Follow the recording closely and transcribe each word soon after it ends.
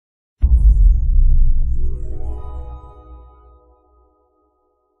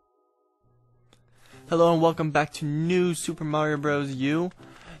Hello and welcome back to new Super Mario Bros. U.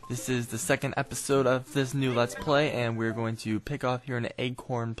 This is the second episode of this new Let's Play, and we're going to pick off here in the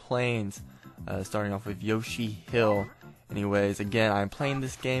Acorn Plains, starting off with Yoshi Hill. Anyways, again, I'm playing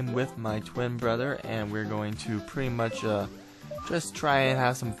this game with my twin brother, and we're going to pretty much just try and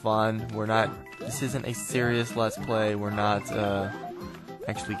have some fun. This isn't a serious Let's Play. We're not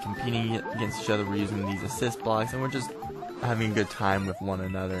actually competing against each other. We're using these assist blocks, and we're just having a good time with one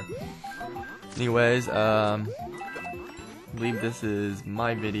another. Anyways, I believe this is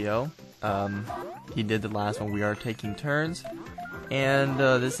my video. He did the last one. We are taking turns, and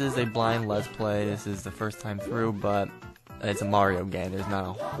this is a blind Let's Play. This is the first time through, but it's a Mario game. There's not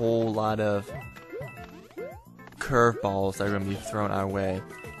a whole lot of curveballs that are going to be thrown our way.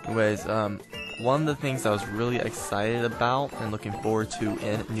 Anyways, one of the things I was really excited about and looking forward to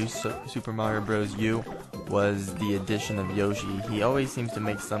in new Super Mario Bros. U was the addition of Yoshi. He always seems to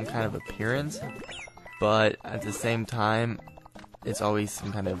make some kind of appearance, but at the same time, it's always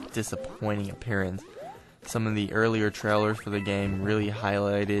some kind of disappointing appearance. Some of the earlier trailers for the game really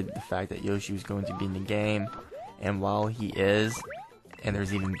highlighted the fact that Yoshi was going to be in the game, and while he is, and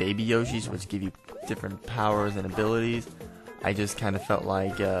there's even baby Yoshis which give you different powers and abilities, I just kind of felt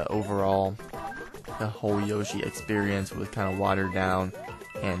like overall the whole Yoshi experience was kind of watered down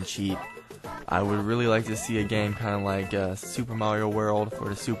and cheap. I would really like to see a game kind of like Super Mario World for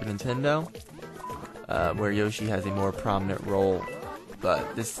the Super Nintendo, where Yoshi has a more prominent role,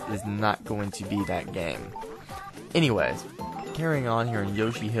 but this is not going to be that game. Anyways, carrying on here in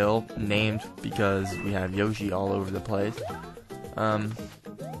Yoshi Hill, named because we have Yoshi all over the place. I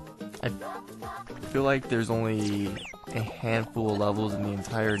feel like there's only a handful of levels in the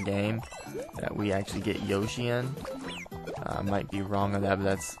entire game that we actually get Yoshi in. I might be wrong on that, but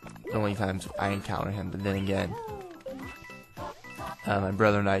that's the only times I encounter him. But then again, my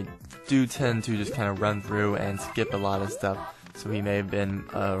brother and I do tend to just kind of run through and skip a lot of stuff, so he may have been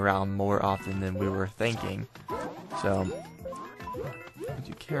around more often than we were thinking. So,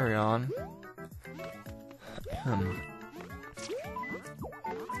 to carry on.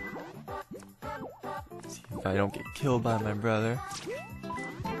 See if I don't get killed by my brother.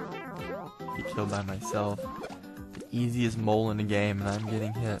 Get killed by myself. The easiest mole in the game, and I'm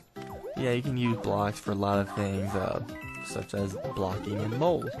getting hit. Yeah, you can use blocks for a lot of things, such as blocking and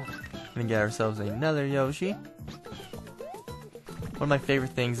moles. We're gonna get ourselves another Yoshi. One of my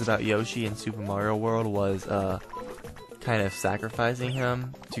favorite things about Yoshi in Super Mario World was kind of sacrificing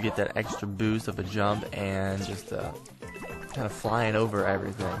him to get that extra boost of a jump and just kind of flying over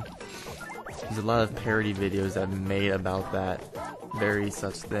everything. There's a lot of parody videos that I've made about that very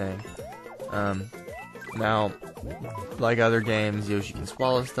such thing. Now, like other games, Yoshi can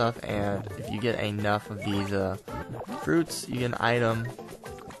swallow stuff, and if you get enough of these fruits, you get an item.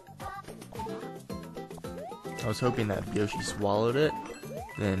 I was hoping that if Yoshi swallowed it,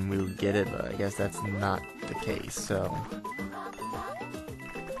 then we would get it, but I guess that's not the case, so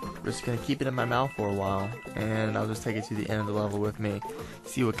we're just gonna keep it in my mouth for a while, and I'll just take it to the end of the level with me,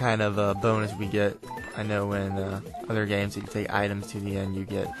 see what kind of bonus we get. I know in other games, if you take items to the end, you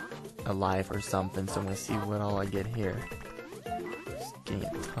get a life or something, so I'm gonna see what all I get here. Just getting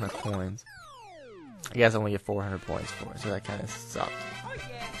a ton of coins. I guess I only get 400 points for it, so that kind of sucked. Oh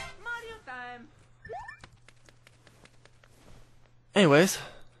yeah, Mario time. Anyways,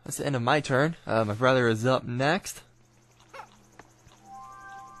 that's the end of my turn. My brother is up next.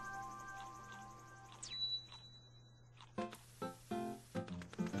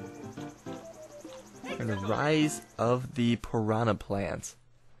 And the Rise of the Pirhanna plants.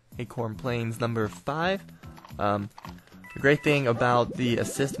 Acorn Plains number 5. The great thing about the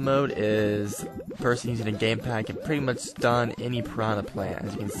assist mode is a person using a gamepad can pretty much stun any piranha plant.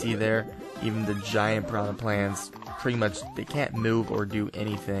 As you can see there, even the giant piranha plants, pretty much they can't move or do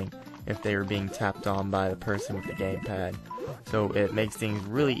anything if they are being tapped on by the person with the gamepad. So it makes things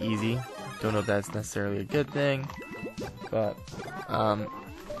really easy. Don't know if that's necessarily a good thing, but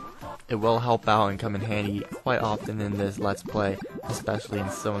it will help out and come in handy quite often in this Let's Play, especially in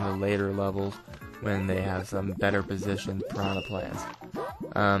some of the later levels when they have some better positioned piranha plants.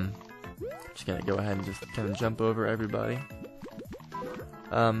 Just gonna go ahead and just kind of jump over everybody.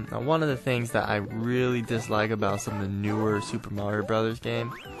 Now one of the things that I really dislike about some of the newer Super Mario Bros.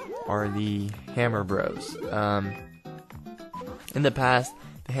 Games are the Hammer Bros. In the past,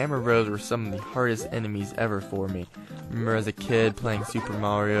 the Hammer Bros were some of the hardest enemies ever for me. Remember as a kid playing Super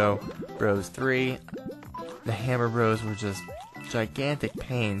Mario Bros. 3, the Hammer Bros were just gigantic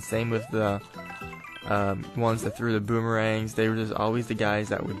pains. Same with the ones that threw the boomerangs. They were just always the guys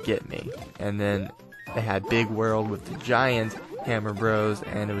that would get me. And then they had Big World with the giant Hammer Bros,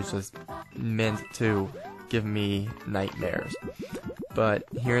 and it was just meant to give me nightmares. But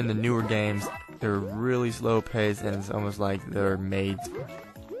here in the newer games, they're really slow paced, and it's almost like they're made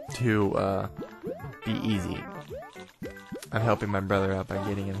to be easy. I'm helping my brother out by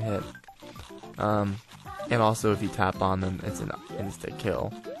getting him hit. And also if you tap on them, it's an insta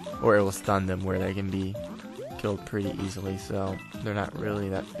kill, or it will stun them where they can be killed pretty easily, so they're not really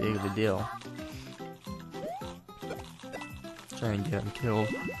that big of a deal. Trying to get them killed.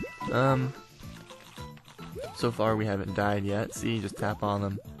 So far we haven't died yet. See, just tap on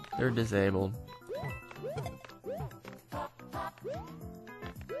them. They're disabled.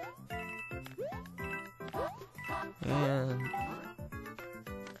 And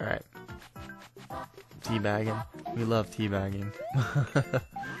alright. Teabagging. We love teabagging.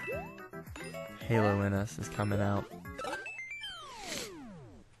 Halo in us is coming out.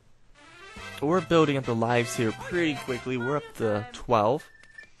 We're building up the lives here pretty quickly. We're up to 12.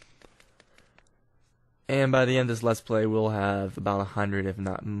 And by the end of this Let's Play, we'll have about 100, if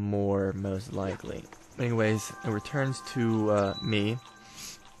not more, most likely. Anyways, it returns to me,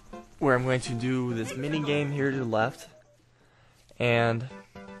 where I'm going to do this mini game here to the left. And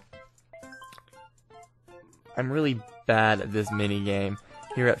I'm really bad at this mini game.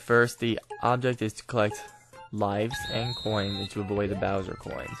 Here at first, the object is to collect lives and coins and to avoid the Bowser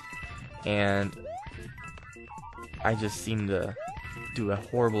coins. And I just seem to do a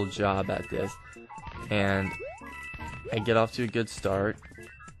horrible job at this. And I get off to a good start.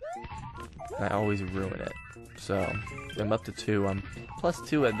 I always ruin it. So I'm up to 2. I'm plus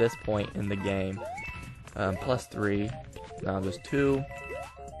 2 at this point in the game. Plus 3. Now there's 2.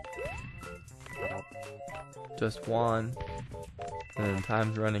 Just 1. And then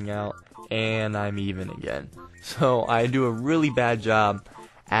time's running out. And I'm even again. So I do a really bad job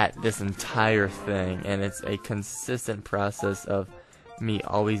at this entire thing. And it's a consistent process of me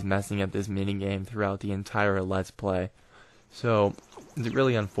always messing up this mini game throughout the entire Let's Play. So it's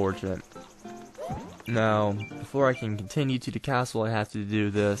really unfortunate. Now, before I can continue to the castle, I have to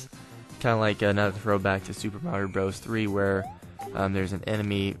do this. Kind of like another throwback to Super Mario Bros. 3, where there's an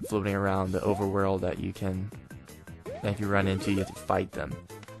enemy floating around the overworld that you can, if you run into, you have to fight them.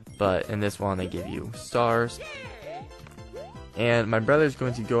 But in this one, they give you stars. And my brother's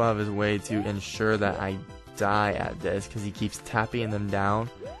going to go out of his way to ensure that I die at this, because he keeps tapping them down.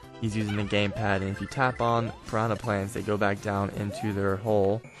 He's using the gamepad, and if you tap on Pirhanna plants, they go back down into their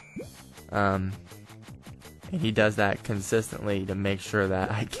hole. And he does that consistently to make sure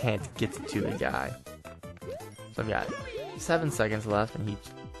that I can't get to the guy. So I've got 7 seconds left, and he's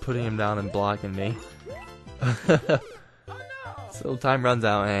putting him down and blocking me. So time runs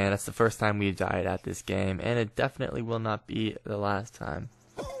out, and that's the first time we've died at this game, and it definitely will not be the last time.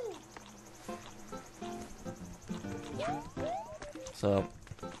 So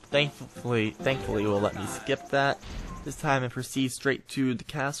thankfully it will let me skip that this time and proceed straight to the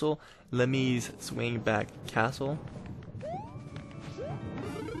castle, Lemmy's Swingback Castle.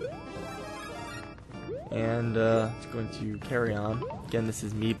 And it's going to carry on. Again, this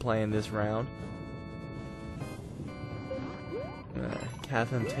is me playing this round. Have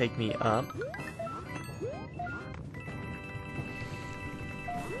him take me up.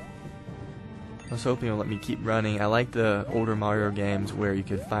 I was hoping it'll let me keep running. I like the older Mario games where you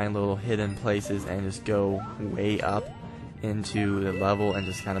could find little hidden places and just go way up into the level and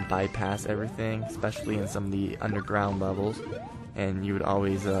just kind of bypass everything, especially in some of the underground levels. And you would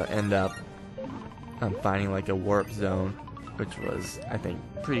always end up finding like a warp zone, which was, I think,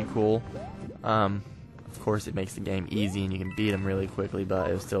 pretty cool. Of course, it makes the game easy and you can beat them really quickly, but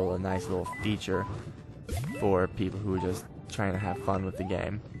it was still a nice little feature for people who were just trying to have fun with the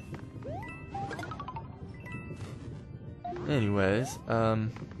game. Anyways,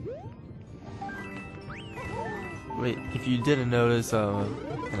 wait, if you didn't notice,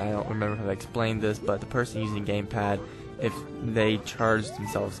 and I don't remember how I explained this, but the person using the gamepad, if they charge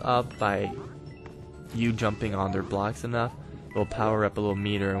themselves up by you jumping on their blocks enough, it will power up a little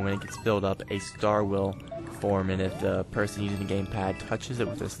meter, and when it gets filled up, a star will form, and if the person using the gamepad touches it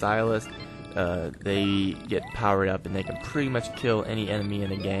with a stylus, they get powered up, and they can pretty much kill any enemy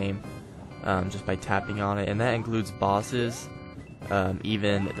in the game. Just by tapping on it, and that includes bosses.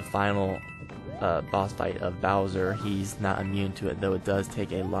 Even the final boss fight of Bowser, he's not immune to it, though it does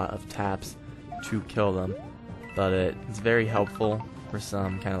take a lot of taps to kill them. But it's very helpful for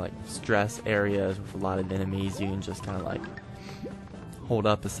some kind of like stress areas with a lot of enemies. You can just kind of like hold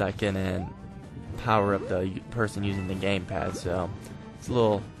up a second and power up the person using the gamepad. So it's a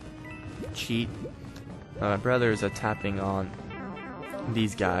little cheat. My brother is tapping on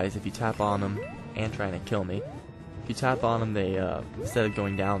these guys. If you tap on them and trying to kill me, if you tap on them, they instead of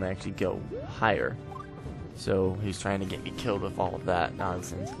going down, they actually go higher. So he's trying to get me killed with all of that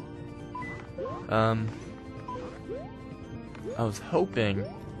nonsense. I was hoping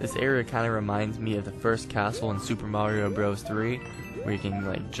this area kind of reminds me of the first castle in Super Mario Bros. 3, where you can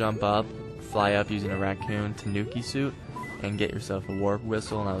like jump up, fly up using a raccoon Tanuki suit, and get yourself a warp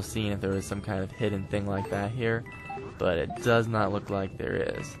whistle. And I was seeing if there was some kind of hidden thing like that here, but it does not look like there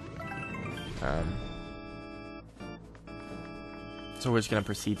is. So we're just gonna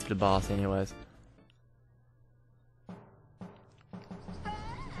proceed to the boss anyways.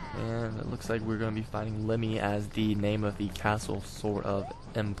 And it looks like we're going to be fighting Lemmy, as the name of the castle sort of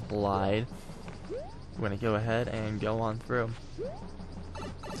implied. We're going to go ahead and go on through.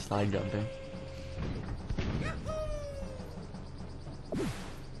 Slide jumping.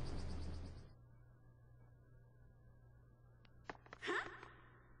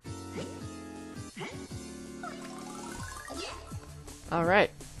 Alright,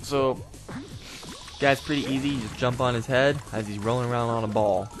 so guy's pretty easy. You just jump on his head as he's rolling around on a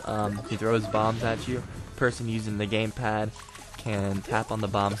ball. He throws bombs at you. The person using the gamepad can tap on the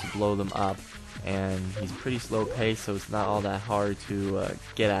bombs to blow them up, and he's pretty slow paced, so it's not all that hard to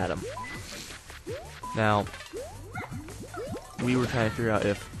get at him. Now, we were trying to figure out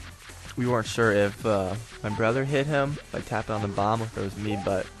if we weren't sure if my brother hit him by tapping on the bomb, or if it was me,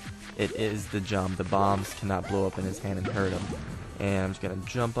 but it is the jump. The bombs cannot blow up in his hand and hurt him. And I'm just going to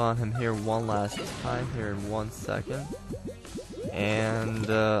jump on him here one last time here in 1 second. And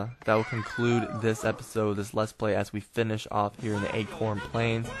that will conclude this episode, this Let's Play, as we finish off here in the Acorn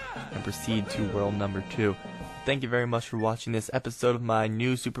Plains and proceed to world number 2. Thank you very much for watching this episode of my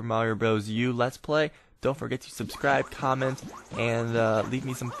new Super Mario Bros. U Let's Play. Don't forget to subscribe, comment, and leave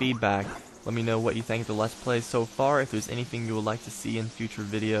me some feedback. Let me know what you think of the Let's Play so far, if there's anything you would like to see in future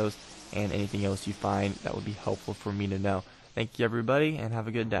videos, and anything else you find that would be helpful for me to know. Thank you everybody, and have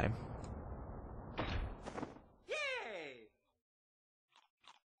a good day.